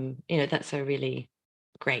 that's a really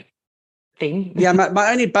great thing. Yeah,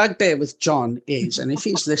 my only bugbear with John is, and if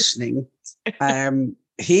he's listening,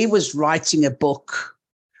 he was writing a book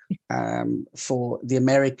for the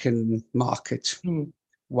American market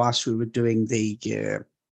whilst we were doing the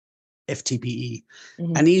FTBE.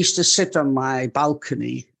 And he used to sit on my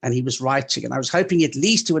balcony and he was writing, and I was hoping at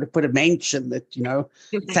least he would have put a mention that,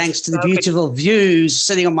 thanks to the beautiful views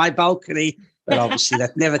sitting on my balcony, but obviously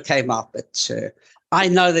that never came up. But I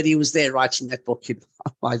know that he was there writing that book in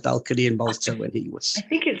my balcony in Malta when he was. I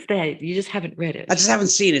think it's there. You just haven't read it. I just haven't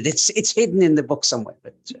seen it. It's hidden in the book somewhere.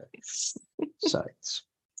 But so it's.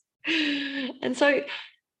 And so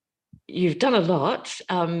you've done a lot.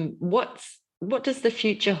 What does the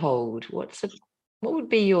future hold? What would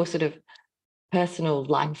be your sort of personal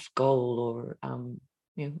life goal, or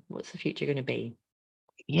what's the future going to be?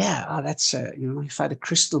 Yeah, that's if I had a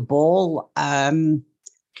crystal ball, I'm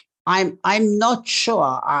not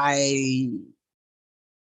sure. I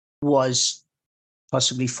was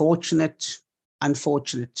possibly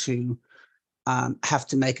unfortunate to have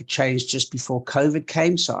to make a change just before COVID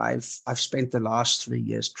came. So I've spent the last 3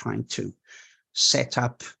 years trying to set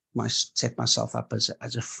myself up as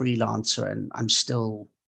a freelancer, and I'm still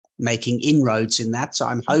making inroads in that. So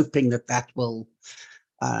I'm hoping that will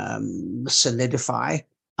solidify.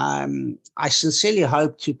 I sincerely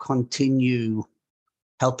hope to continue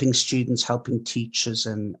helping students, helping teachers,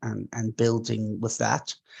 and building with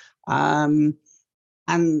that. And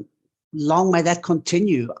long may that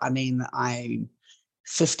continue. I mean, I'm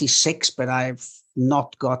 56, but I've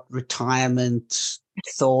not got retirement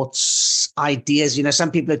thoughts, ideas.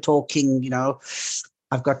 Some people are talking,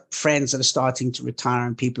 I've got friends that are starting to retire,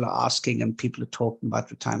 and people are asking, and people are talking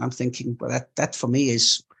about retirement. I'm thinking, well, that for me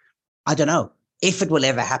is, I don't know if it will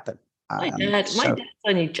ever happen. My dad's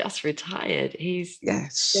only just retired. He's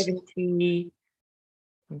 70.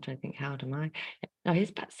 I'm trying to think, how old am I? No, he's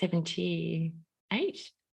about 78.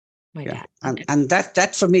 My dad. And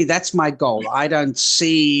that for me, that's my goal. I don't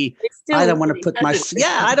want to put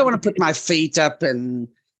my feet up and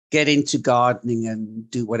get into gardening and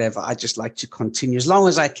do whatever. I just like to continue as long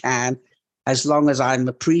as I can, as long as I'm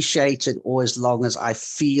appreciated, or as long as I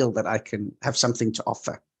feel that I can have something to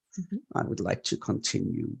offer. I would like to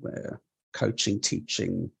continue coaching,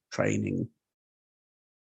 teaching, training.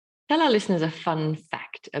 Tell our listeners a fun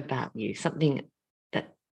fact about you, something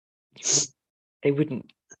that they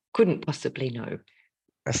couldn't possibly know.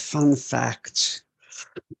 A fun fact,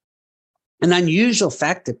 an unusual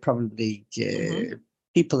fact that probably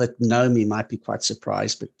people that know me might be quite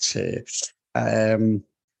surprised, but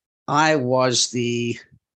I was the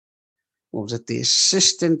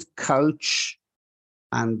assistant coach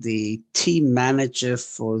and the team manager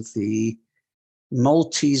for the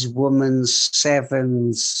Maltese women's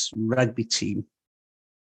sevens rugby team.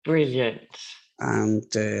 Brilliant. And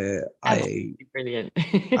brilliant.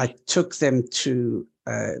 I took them to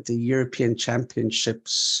the European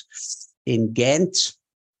Championships in Ghent,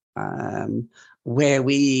 where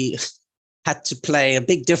we had to play a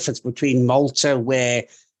big difference between Malta, where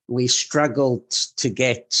we struggled to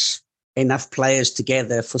get enough players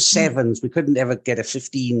together for sevens. We couldn't ever get a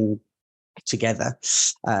 15 together.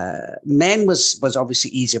 Men was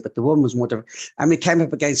obviously easier, but the women was more difficult. And we came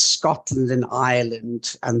up against Scotland and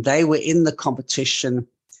Ireland, and they were in the competition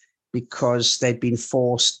because they'd been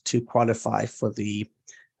forced to qualify for it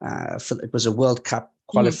was a World Cup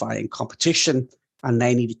qualifying competition, and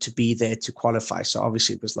they needed to be there to qualify. So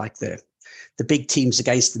obviously it was like the big teams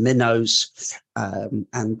against the minnows.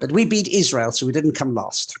 But we beat Israel, so we didn't come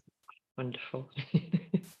last. Wonderful.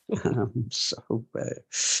 So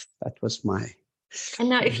that was my. And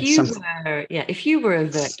now, if you were a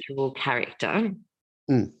virtual character,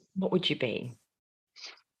 what would you be?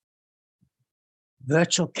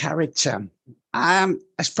 Virtual character.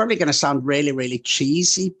 It's probably going to sound really, really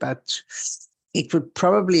cheesy, but it would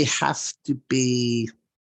probably have to be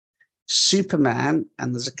Superman.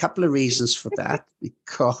 And there's a couple of reasons for that,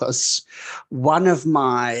 because one of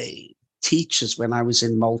my teachers when I was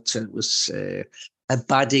in Malta was a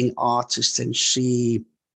budding artist, and she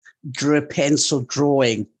drew a pencil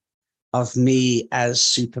drawing of me as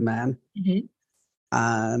Superman. Mm-hmm.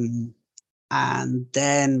 And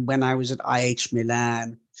then when I was at IH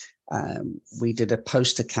Milan, we did a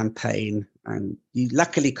poster campaign, and you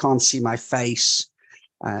luckily can't see my face,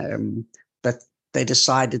 but they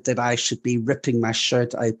decided that I should be ripping my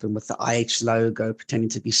shirt open with the IH logo, pretending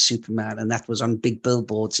to be Superman. And that was on big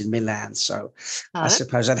billboards in Milan. So I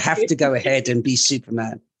suppose I'd have to go ahead and be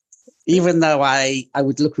Superman, even though I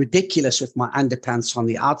would look ridiculous with my underpants on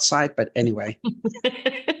the outside. But anyway,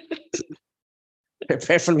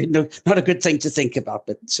 preferably not a good thing to think about,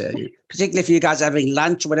 but particularly if you guys are having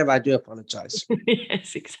lunch or whatever, I do apologize.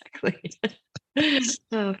 Yes, exactly.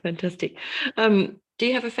 Oh, fantastic. Do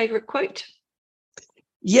you have a favorite quote?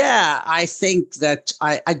 Yeah, I think that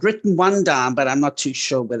I'd written one down, but I'm not too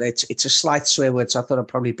sure whether it's a slight swear word, so I thought I'd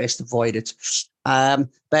probably best avoid it.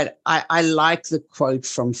 But I like the quote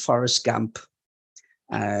from Forrest Gump,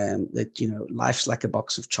 that, life's like a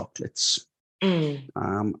box of chocolates. And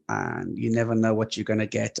you never know what you're going to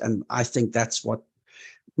get. And I think that's what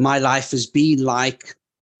my life has been like,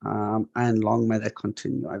 and long may that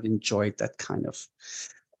continue. I've enjoyed that kind of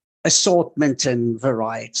assortment and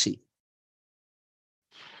variety.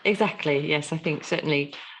 Exactly. Yes, I think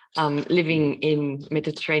certainly living in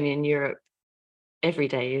Mediterranean Europe every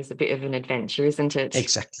day is a bit of an adventure, isn't it?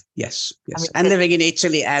 Exactly. Yes. And living in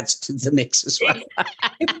Italy adds to the mix as well.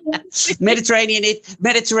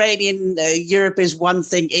 Mediterranean Europe is one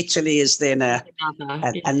thing. Italy is then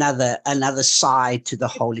another side to the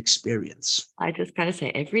whole experience. I just kind of say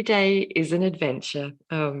every day is an adventure.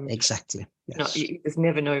 Exactly. Yes. You just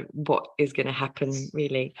never know what is going to happen,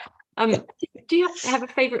 really. Do you have a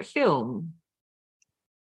favorite film?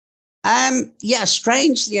 Yeah,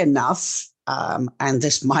 strangely enough, and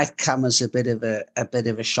this might come as a bit of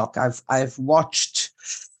a shock. I've watched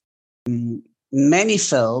many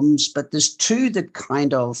films, but there's two that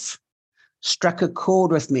kind of struck a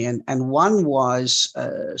chord with me, and one was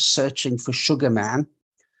Searching for Sugar Man.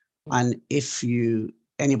 And if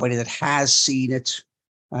anybody that has seen it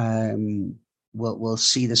will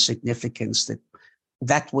see the significance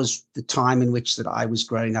that was the time in which that I was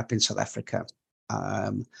growing up in South Africa.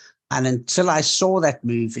 And until I saw that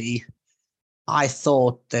movie, I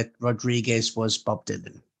thought that Rodriguez was Bob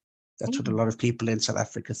Dylan. That's what a lot of people in South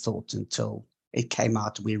Africa thought until it came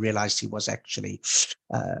out. We realized he was actually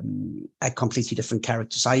a completely different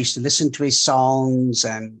character. So I used to listen to his songs,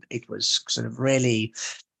 and it was sort of really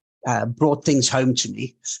brought things home to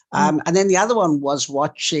me. And then the other one was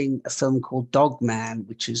watching a film called Dog Man,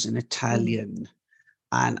 which is an Italian.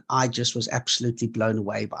 And I just was absolutely blown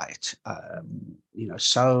away by it.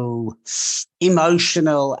 So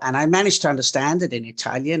emotional. And I managed to understand it in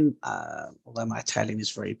Italian, although my Italian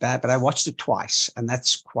is very bad. But I watched it twice, and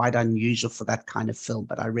that's quite unusual for that kind of film.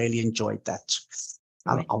 But I really enjoyed that.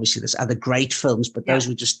 Obviously, there's other great films, but those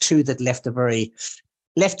were just two that left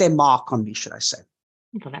their mark on me, should I say.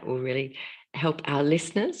 Well, that will really help our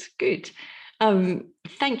listeners. Good.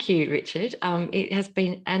 Thank you, Richard. It has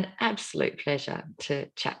been an absolute pleasure to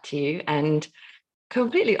chat to you and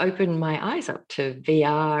completely open my eyes up to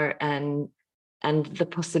VR and the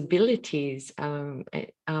possibilities. I'm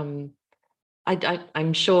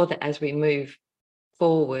sure that as we move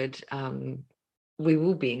forward, we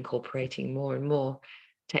will be incorporating more and more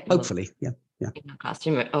technology. Hopefully, yeah. In our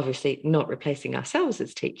classroom, obviously not replacing ourselves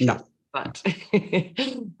as teachers, no. But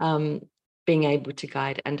being able to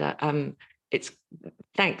guide. And it's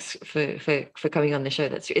thanks for coming on the show.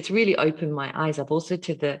 It's really opened my eyes up also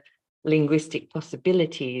to the linguistic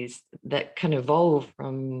possibilities that can evolve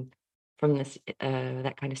from this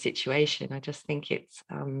that kind of situation. I just think it's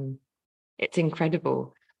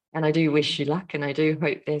incredible, and I do wish you luck, and I do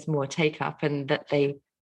hope there's more take up, and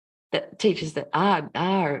that teachers that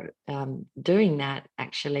are doing that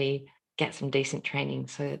actually get some decent training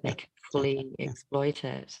so that they can fully exploit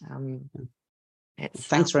it.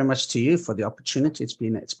 Thanks very much to you for the opportunity. It's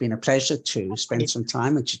been a pleasure to spend some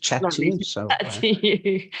time and to chat to you. So to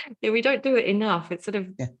you. Yeah, we don't do it enough. It's sort of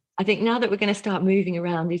I think now that we're going to start moving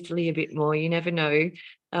around Italy a bit more, you never know,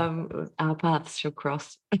 our paths shall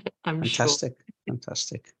cross. I'm fantastic.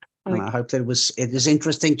 Okay. And I hope that it is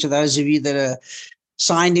interesting to those of you that are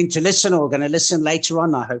signed in to listen or going to listen later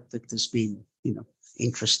on. I hope that there's been,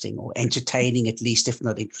 interesting or entertaining, at least, if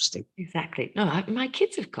not interesting. Exactly. No, my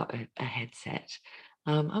kids have got a headset.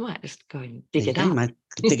 I might just go and dig it You out. might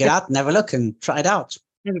dig it out and have a look and try it out.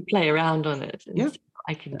 Maybe play around on it and see what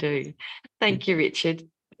I can do. Thank you, Richard.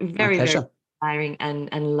 Very, very inspiring and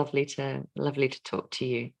lovely to talk to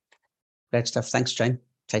you. Great stuff. Thanks, Jane.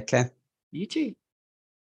 Take care. You too.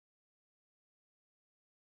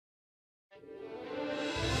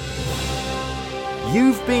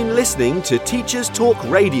 You've been listening to Teachers Talk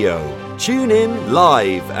Radio. Tune in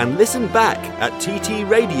live and listen back at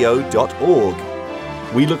ttradio.org.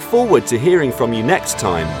 We look forward to hearing from you next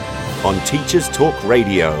time on Teachers Talk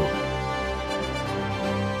Radio.